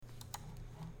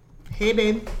Hey,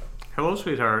 babe. Hello,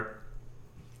 sweetheart.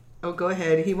 Oh, go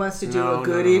ahead. He wants to do No, a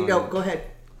good no, evening. no. No, go ahead.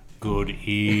 Good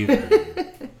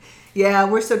evening. Yeah,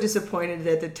 we're so disappointed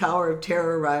that the Tower of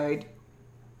Terror ride.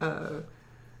 Well,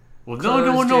 no.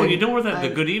 Closed You know where in- the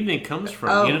good evening comes from.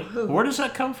 Oh, You know, who? where does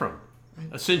that come from?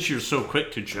 Since you're so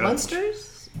quick to judge.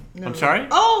 Munsters? No. I'm sorry?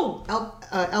 Oh,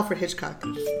 Alfred Hitchcock.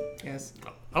 Yes.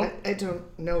 Oh, I don't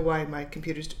know why my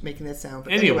computer's making that sound.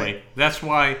 But anyway, that's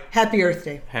why. Happy Earth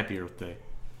Day. Happy Earth Day.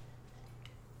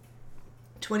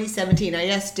 2017. I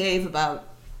asked Dave about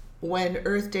when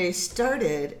Earth Day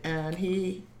started, and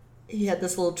he had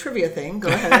this little trivia thing. Go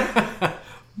ahead.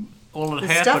 Well, it The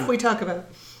happened. stuff we talk about.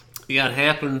 Yeah, it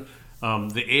happened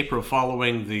the April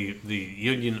following the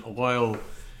Union Oil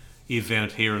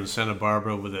event here in Santa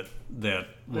Barbara with where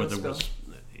Oil there spill. was,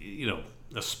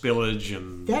 a spillage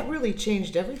and That really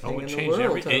changed everything it in the changed world.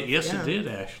 everything. Yes, Yeah. it did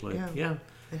actually. Yeah. Yeah.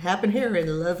 It happened here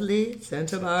in lovely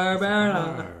Santa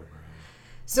Barbara.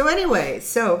 So anyway,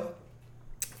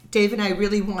 Dave and I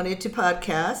really wanted to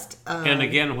podcast. And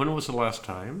again, when was the last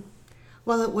time?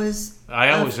 Well, it was.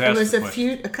 I always it ask was the a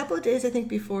question. couple of days, I think,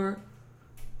 before,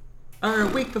 or a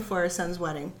week before our son's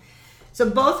wedding. So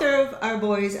both of our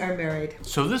boys are married.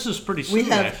 So this is pretty soon, We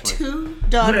have actually. two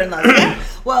daughter-in-laws. Yeah.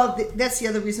 Well, that's the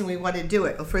other reason we wanted to do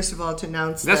it. Well, first of all, to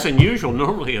announce That's that, unusual.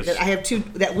 Normally, it's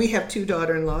that we have two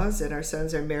daughter-in-laws, and our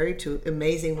sons are married to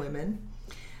amazing women.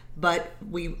 But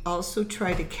we also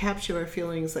try to capture our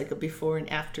feelings like a before and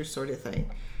after sort of thing.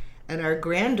 And our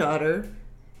granddaughter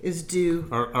is due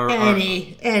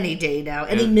any day now,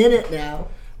 any minute now.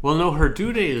 well, no, her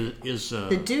due date is.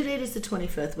 The due date is the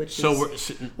 25th, So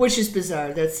which is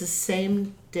bizarre. That's the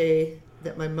same day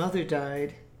that my mother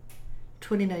died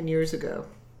 29 years ago.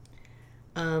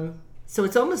 So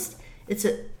it's almost it's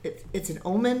an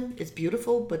omen. It's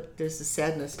beautiful, but there's a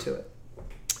sadness to it.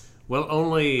 well,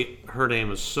 only her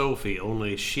name is Sophie.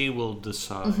 Only she will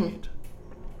decide.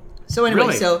 So anyway,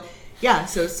 Really?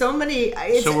 so many.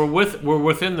 It's, So we're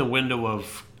within the window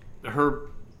of her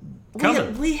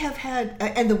coming. we have had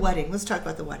and the wedding. Let's talk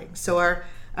about the wedding. So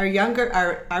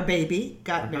our baby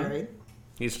got married.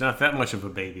 He's not that much of a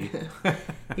baby.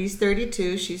 He's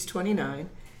 32. She's 29.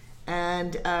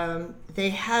 And they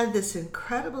had this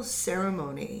incredible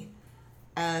ceremony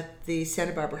at the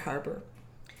Santa Barbara Harbor.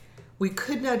 We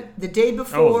could not, the day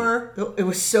before, it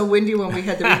was so windy when we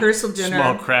had the rehearsal dinner.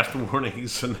 Small craft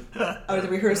warnings and Or the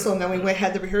rehearsal, and then we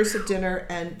had the rehearsal dinner,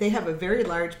 and they have a very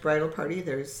large bridal party.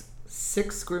 There's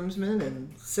 6 groomsmen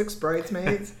and 6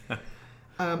 bridesmaids.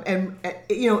 That's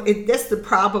the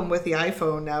problem with the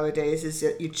iPhone nowadays, is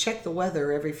that you check the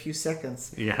weather every few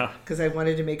seconds. yeah. Because I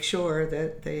wanted to make sure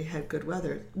that they had good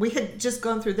weather. We had just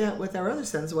gone through that with our other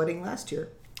son's wedding last year.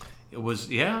 It was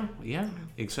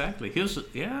exactly.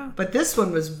 But this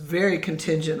one was very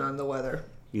contingent on the weather.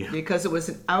 Yeah. Because it was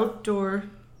an outdoor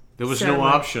There was ceremony. no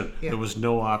option. Yeah. There was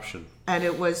no option. And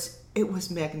it was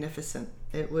magnificent.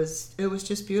 It was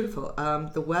just beautiful.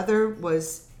 The weather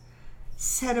was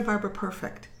Santa Barbara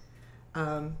perfect.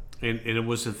 And it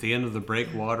was at the end of the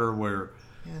breakwater where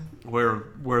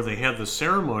they had the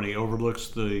ceremony overlooks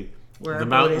the Where our boat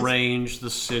mountain is. range, the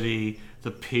city,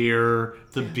 the pier,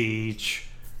 the beach.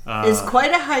 It's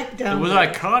quite a hike down It was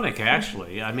there. iconic,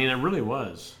 actually. I mean, it really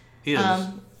was. Is.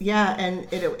 And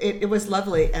it was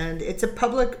lovely. And it's a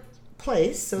public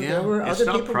place, so there were it's other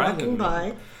not people private, walking no.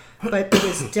 by. But it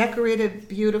was decorated,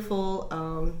 beautiful.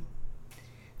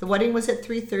 The wedding was at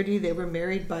 3:30. They were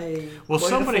married by Well, 4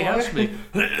 to somebody 4. asked me.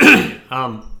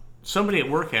 Somebody at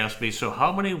work asked me. So,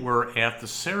 how many were at the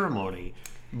ceremony?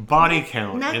 Body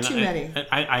count. Not And too many.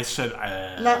 I said.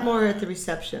 A lot more at the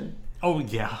reception. Oh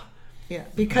yeah. Yeah,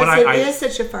 because But it is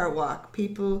such a far walk.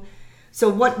 People. So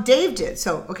what Dave did.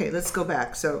 So okay, let's go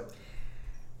back. So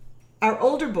our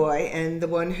older boy and the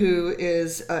one who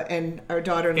is and our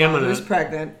daughter-in-law who's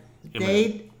pregnant.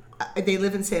 They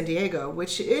live in San Diego,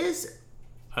 which is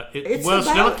It's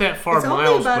not that far it's miles,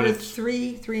 only about but a it's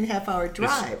 3.5 hour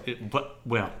drive.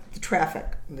 The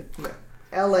traffic.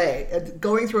 LA.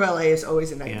 Going through LA is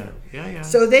always a nightmare. Yeah.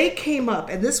 So they came up,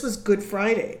 and this was Good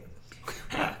Friday.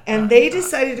 And they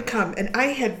decided to come, and I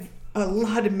had a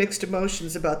lot of mixed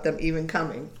emotions about them even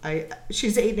coming.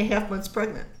 She's 8.5 months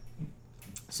pregnant.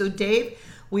 So Dave,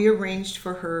 we arranged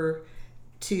for her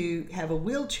to have a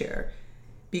wheelchair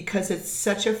because it's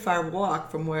such a far walk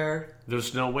from where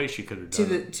there's no way she could have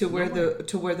done it. to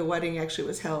where the wedding actually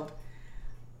was held.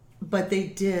 But they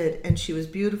did, and she was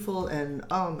beautiful, and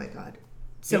oh my God.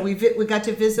 So we got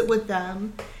to visit with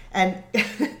them, and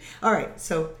all right.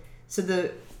 So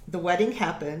the wedding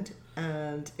happened,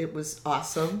 and it was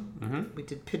awesome. We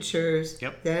did pictures.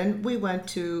 Yep. Then we went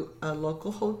to a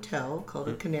local hotel called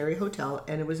the Canary Hotel,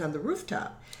 and it was on the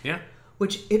rooftop, Yeah.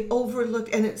 which it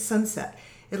overlooked, and it's sunset.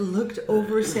 It looked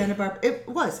over Santa Barbara. It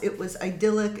was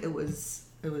idyllic. It was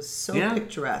so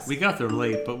picturesque. We got there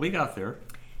late, but we got there.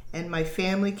 And my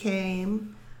family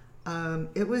came.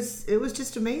 It was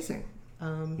just amazing.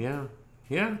 Yeah.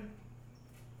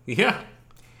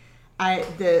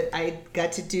 I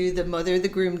got to do the mother of the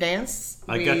groom dance.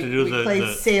 I got to do we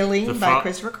played Sailing by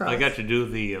Christopher Cross. I got to do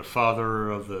the father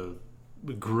of the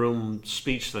groom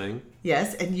speech thing.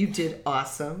 Yes, and you did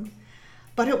awesome.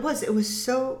 But it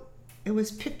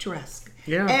was picturesque.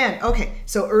 Yeah. And okay,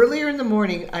 so earlier in the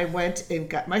morning I went and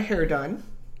got my hair done.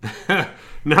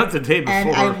 Not the day before.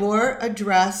 And I wore a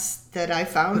dress that I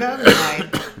found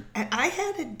online. And I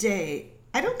had a day.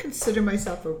 I don't consider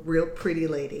myself a real pretty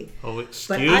lady. Oh, excuse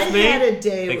but me. I had a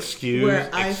day where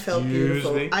I excuse felt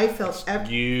beautiful. me, I felt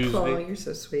excuse Oh, me. you're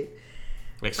so sweet.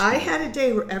 Excuse I me. had a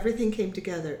day where everything came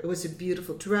together. It was a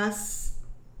beautiful dress.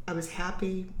 I was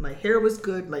happy. My hair was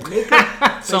good. My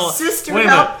makeup. So, my sister wait a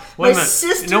minute, helped. wait a My minute.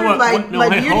 sister, You know what? my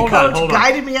Hey, beauty hold on, coach hold on.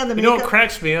 guided me on the You makeup. know what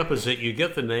cracks me up is that you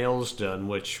get the nails done,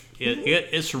 which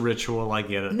it's a ritual. I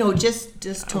get it. No, just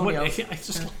toenails. I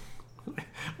just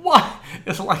what?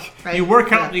 It's like Right, you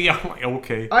work out. yeah. I'm like,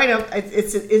 okay. I know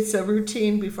it's a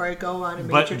routine before I go on a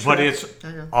major trip. But it's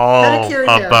I know. all Pedicure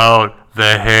hair. about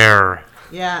the hair.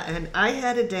 Yeah, and I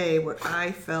had a day where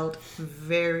I felt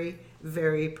very,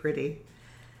 very pretty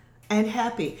and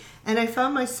happy. And I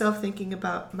found myself thinking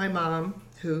about my mom,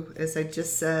 who, as I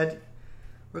just said,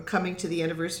 we're coming to the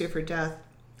anniversary of her death.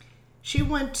 She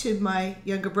went to my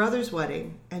younger brother's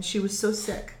wedding, and she was so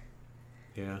sick.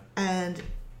 Yeah. And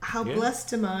how Yeah.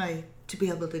 blessed am I to be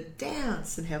able to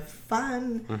dance and have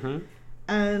fun. Mm-hmm.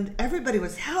 And everybody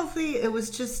was healthy. It was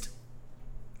just,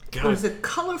 it was a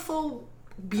colorful,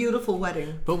 beautiful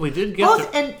wedding. But we did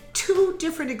get And two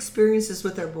different experiences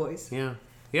with our boys. Yeah.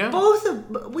 Yeah.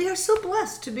 We are so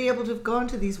blessed to be able to have gone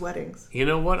to these weddings. You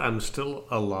know what? I'm still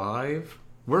alive.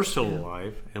 We're still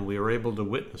alive, and we were able to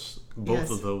witness both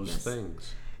of those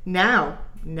things. Now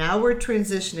we're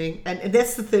transitioning, and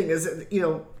that's the thing is,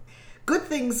 good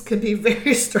things can be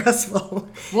very stressful.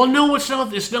 Well, no, it's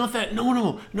not. It's not that.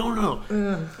 No.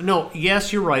 No.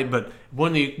 Yes, you're right. But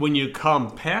when you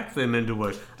compact them into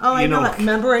a, I know.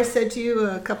 Remember, I said to you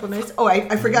a couple of nights. Oh,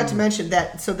 I forgot to mention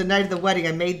that. So the night of the wedding,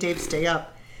 I made Dave stay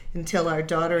up until our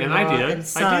daughter-in-law And I did. and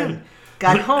son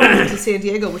got home to San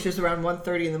Diego, which was around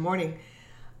 1:30 in the morning.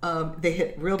 They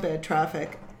hit real bad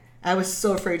traffic. I was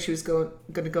so afraid she was going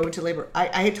to go into labor.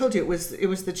 I had told you it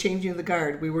was the changing of the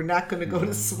guard. We were not going to go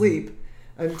to sleep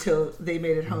until they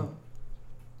made it home.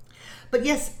 But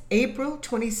yes, April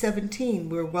 2017,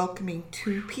 we're welcoming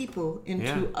two people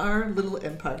into our little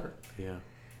empire. Yeah.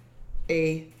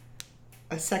 A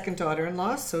second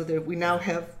daughter-in-law, so that we now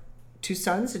have two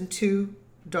sons and two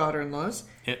daughter-in-laws,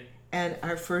 and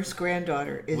our first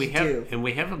granddaughter is due. And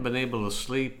we haven't been able to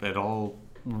sleep at all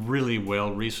really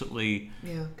well recently.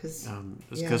 Yeah, because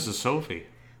it's because of Sophie.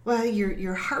 Well,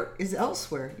 your heart is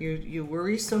elsewhere. You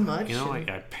worry so much.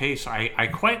 I pace. I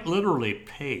quite literally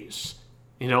pace.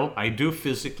 I do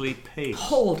physically pace.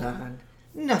 Hold on,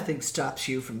 nothing stops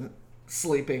you from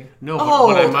sleeping. No, but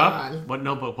when I'm up.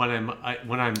 But when I'm up,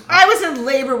 I was in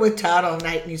labor with Todd all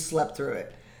night, and you slept through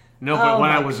it. No, but when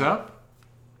I was up.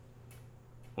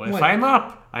 Well, if I'm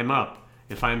up, I'm up.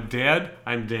 If I'm dead,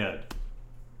 I'm dead.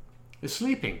 It's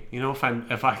sleeping.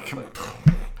 If I can.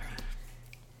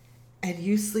 And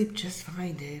you sleep just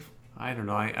fine, Dave. I don't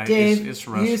know. Dave, it's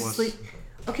restless. you sleep.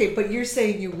 Okay, but you're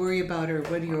saying you worry about her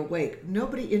when you're awake.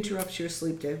 Nobody interrupts your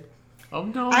sleep, Dave. Oh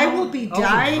no! I will be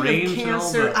dying of dreams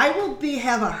cancer. I will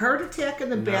have a heart attack in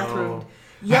the bathroom,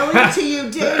 yelling to you,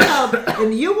 Dave, help,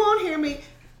 and you won't hear me.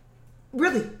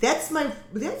 Really, that's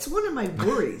one of my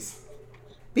worries,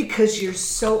 because you're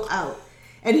so out,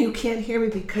 and you can't hear me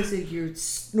because of your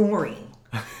snoring.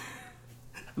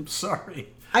 I'm sorry.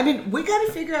 I mean, we got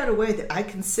to figure out a way that I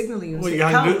can signal you and say, you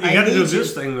got to do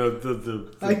this thing.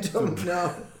 I don't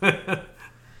know.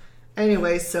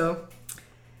 Anyway, so.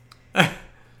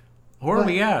 Where are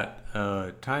we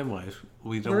at, time-wise?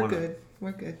 We're good.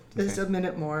 We're good. There's a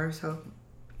minute more,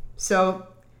 so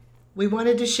we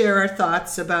wanted to share our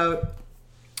thoughts about.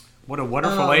 What a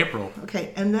wonderful April.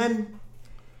 Okay, and then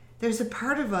there's a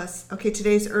part of us. Okay,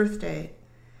 today's Earth Day,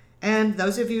 and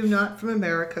those of you not from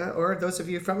America, or those of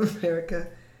you from America,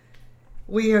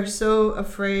 we are so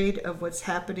afraid of what's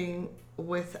happening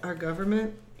with our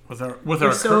government. With our with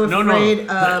our current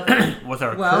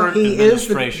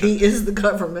administration. He is the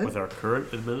government. With our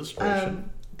current administration.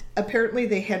 Apparently,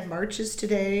 they had marches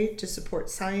today to support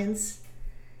science,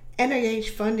 NIH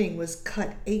funding was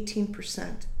cut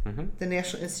 18%. The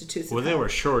National Institutes of Well, they Health. were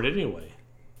short anyway.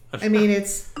 I mean,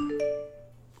 it's.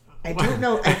 I don't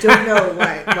know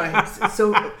why.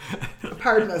 So,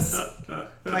 pardon us.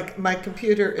 My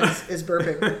computer is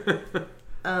burping.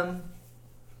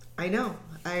 I know.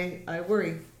 I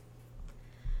worry.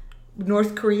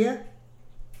 North Korea.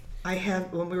 I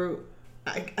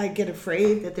get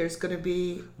afraid that there's going to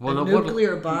be a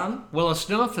nuclear bomb. Well, it's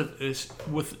not that it's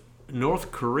with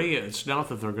North Korea. It's not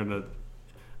that they're going to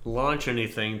launch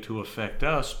anything to affect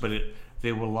us, but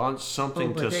they will launch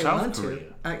something to South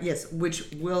Korea. Yes,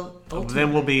 which will ultimately...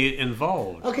 Then we'll be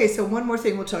involved. Okay, so one more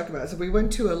thing we'll talk about. So we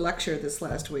went to a lecture this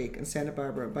last week in Santa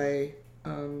Barbara by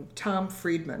Tom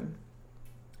Friedman,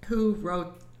 who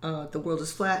wrote The World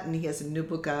is Flat, and he has a new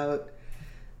book out,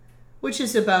 which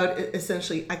is about,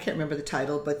 essentially, I can't remember the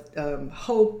title, but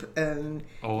hope and in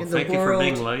the world. Thank you for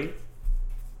being late.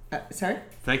 Sorry?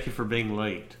 Thank you for being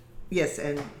late. Yes,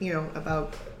 and,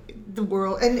 about the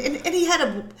world. And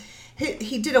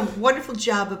he did a wonderful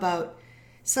job about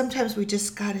sometimes we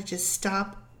just got to just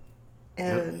stop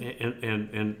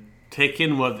and take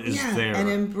in what is there. And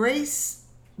embrace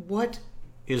what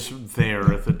is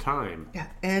there at the time. Yeah,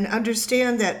 and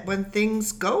understand that when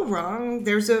things go wrong,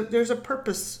 there's a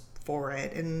purpose for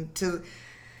it, and to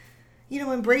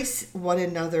embrace one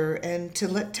another and to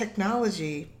let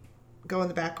technology go in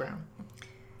the background.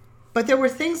 But there were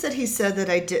things that he said that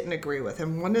I didn't agree with,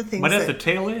 and one of the things. But at the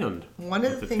tail end. One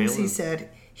of the things he said,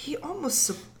 he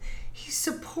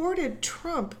supported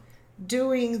Trump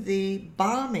doing the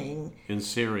bombing in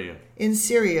Syria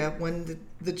when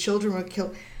the children were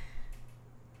killed.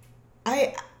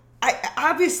 I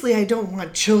obviously I don't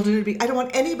want children to be. I don't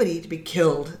want anybody to be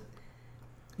killed.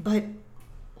 But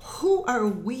who are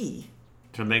we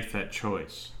to make that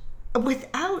choice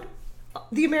without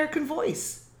the American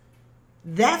voice?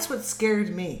 That's what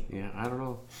scared me. Yeah, I don't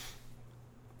know.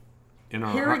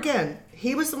 Again,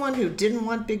 he was the one who didn't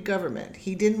want big government.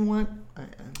 He didn't want...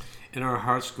 And our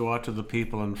hearts go out to the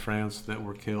people in France that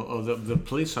were killed. Oh, the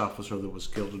police officer that was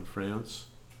killed in France.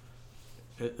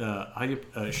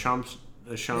 Champs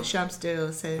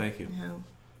d'Elysees. Thank you.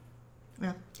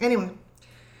 Yeah. Anyway,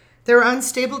 there are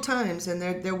unstable times, and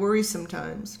they're worrisome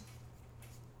times.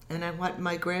 And I want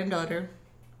my granddaughter,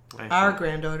 our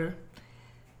granddaughter,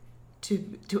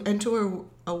 to enter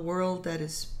a world that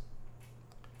is...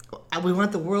 We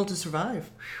want the world to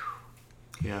survive.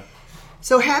 Yeah.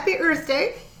 So happy Earth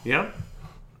Day. Yep.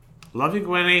 Love you,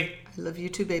 Gwenny. I love you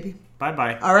too, baby.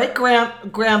 Bye-bye. All right,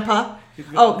 Grandpa.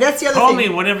 Oh, that's the other thing. Call me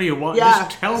whatever you want. Yeah.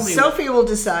 Just tell me. Sophie will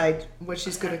decide what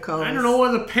she's going to call us. I don't know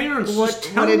what the parents. Just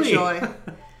tell me. What a joy.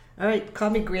 All right, call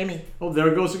me Grammy. Oh, there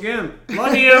it goes again.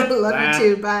 Love you. Love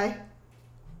you too. Bye.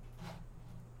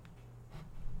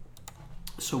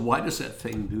 So why does that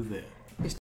thing do that?